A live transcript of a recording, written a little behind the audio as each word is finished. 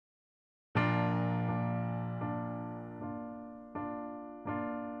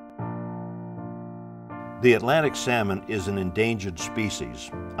The Atlantic salmon is an endangered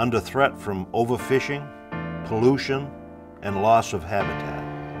species, under threat from overfishing, pollution, and loss of habitat.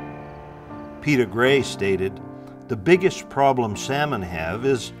 Peter Gray stated, "The biggest problem salmon have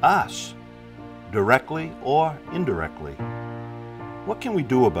is us, directly or indirectly. What can we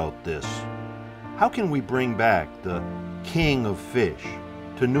do about this? How can we bring back the king of fish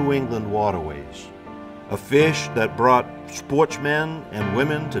to New England waterways? A fish that brought sportsmen and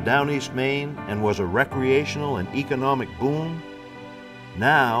women to Downeast, Maine and was a recreational and economic boom,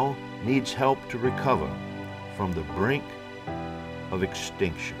 now needs help to recover from the brink of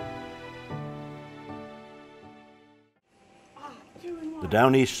extinction." The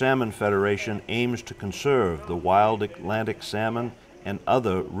Downeast Salmon Federation aims to conserve the wild Atlantic salmon and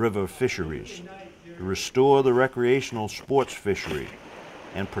other river fisheries, to restore the recreational sports fishery,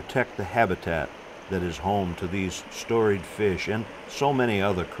 and protect the habitat that is home to these storied fish and so many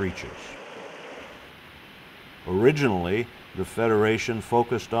other creatures. Originally, the Federation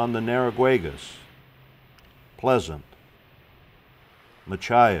focused on the Narraguagas, Pleasant,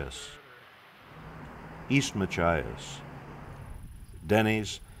 Machias, East Machias,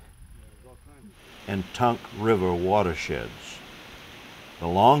 Denny's, and Tunk River watersheds. The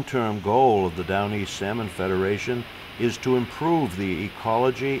long-term goal of the Downeast Salmon Federation is to improve the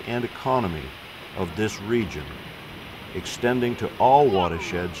ecology and economy of this region, extending to all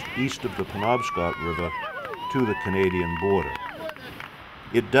watersheds east of the Penobscot River to the Canadian border.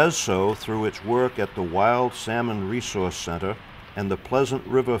 It does so through its work at the Wild Salmon Resource Center and the Pleasant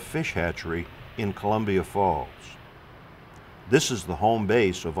River Fish Hatchery in Columbia Falls. This is the home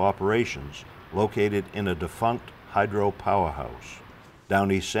base of operations located in a defunct hydro powerhouse.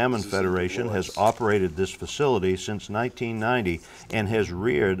 Downeast Salmon Federation has operated this facility since 1990 and has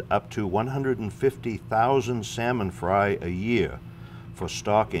reared up to 150,000 salmon fry a year for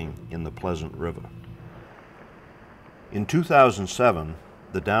stocking in the Pleasant River. In 2007,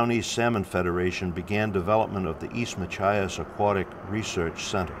 the Downeast Salmon Federation began development of the East Machias Aquatic Research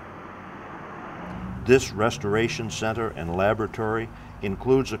Center. This restoration center and laboratory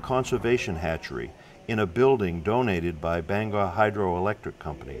includes a conservation hatchery in a building donated by Bangor Hydroelectric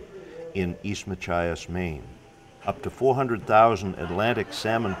Company in East Machias, Maine. Up to 400,000 Atlantic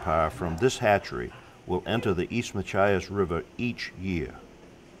salmon parr from this hatchery will enter the East Machias River each year.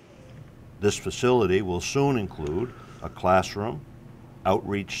 This facility will soon include a classroom,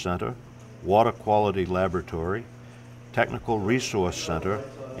 outreach center, water quality laboratory, technical resource center,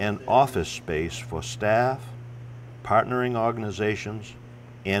 and office space for staff, partnering organizations,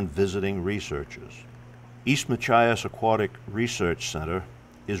 and visiting researchers. East Machias Aquatic Research Center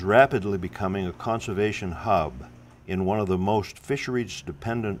is rapidly becoming a conservation hub in one of the most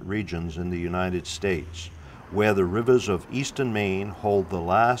fisheries-dependent regions in the United States, where the rivers of eastern Maine hold the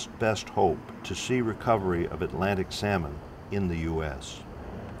last best hope to see recovery of Atlantic salmon in the U.S.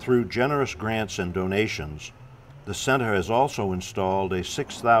 Through generous grants and donations, the center has also installed a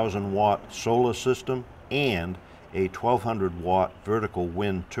 6,000-watt solar system and a 1,200-watt vertical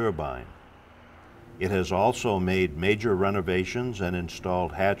wind turbine. It has also made major renovations and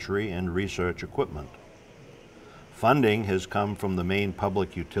installed hatchery and research equipment. Funding has come from the Maine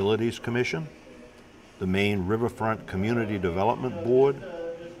Public Utilities Commission, the Maine Riverfront Community Development Board,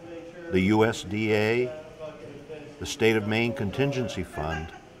 the USDA, the State of Maine Contingency Fund,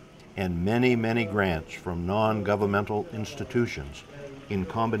 and many, many grants from non-governmental institutions in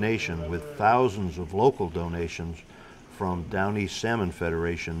combination with thousands of local donations from Downeast Salmon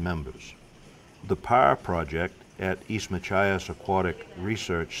Federation members. The Parr project at East Machias Aquatic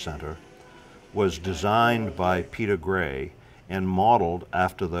Research Center was designed by Peter Gray and modeled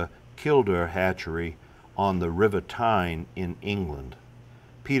after the Kildare hatchery on the River Tyne in England.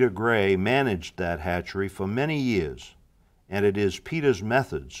 Peter Gray managed that hatchery for many years, and it is Peter's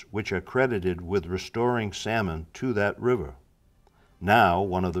methods which are credited with restoring salmon to that river, now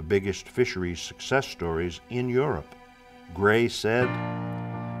one of the biggest fisheries success stories in Europe. Gray said,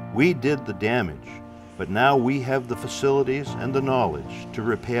 "We did the damage, but now we have the facilities and the knowledge to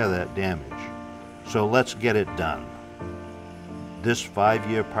repair that damage. So let's get it done." This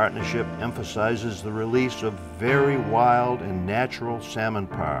 5-year partnership emphasizes the release of very wild and natural salmon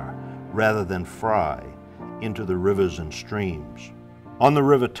parr rather than fry into the rivers and streams. On the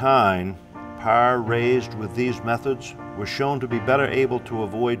River Tyne, parr raised with these methods were shown to be better able to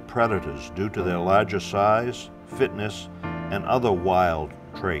avoid predators due to their larger size, fitness, and other wild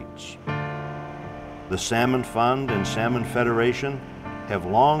traits. The Salmon Fund and Salmon Federation have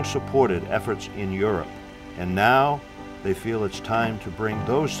long supported efforts in Europe, and now they feel it's time to bring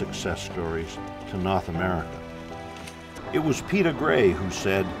those success stories to North America. It was Peter Gray who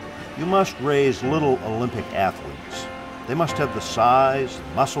said, You must raise little Olympic athletes. They must have the size,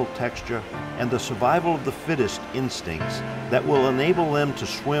 muscle texture, and the survival of the fittest instincts that will enable them to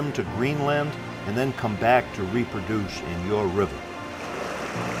swim to Greenland and then come back to reproduce in your river.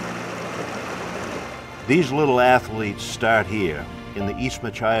 These little athletes start here in the East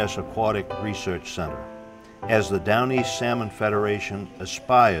Machias Aquatic Research Center as the Downeast Salmon Federation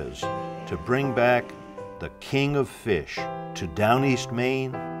aspires to bring back the king of fish to Downeast,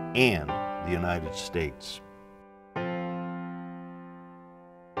 Maine and the United States.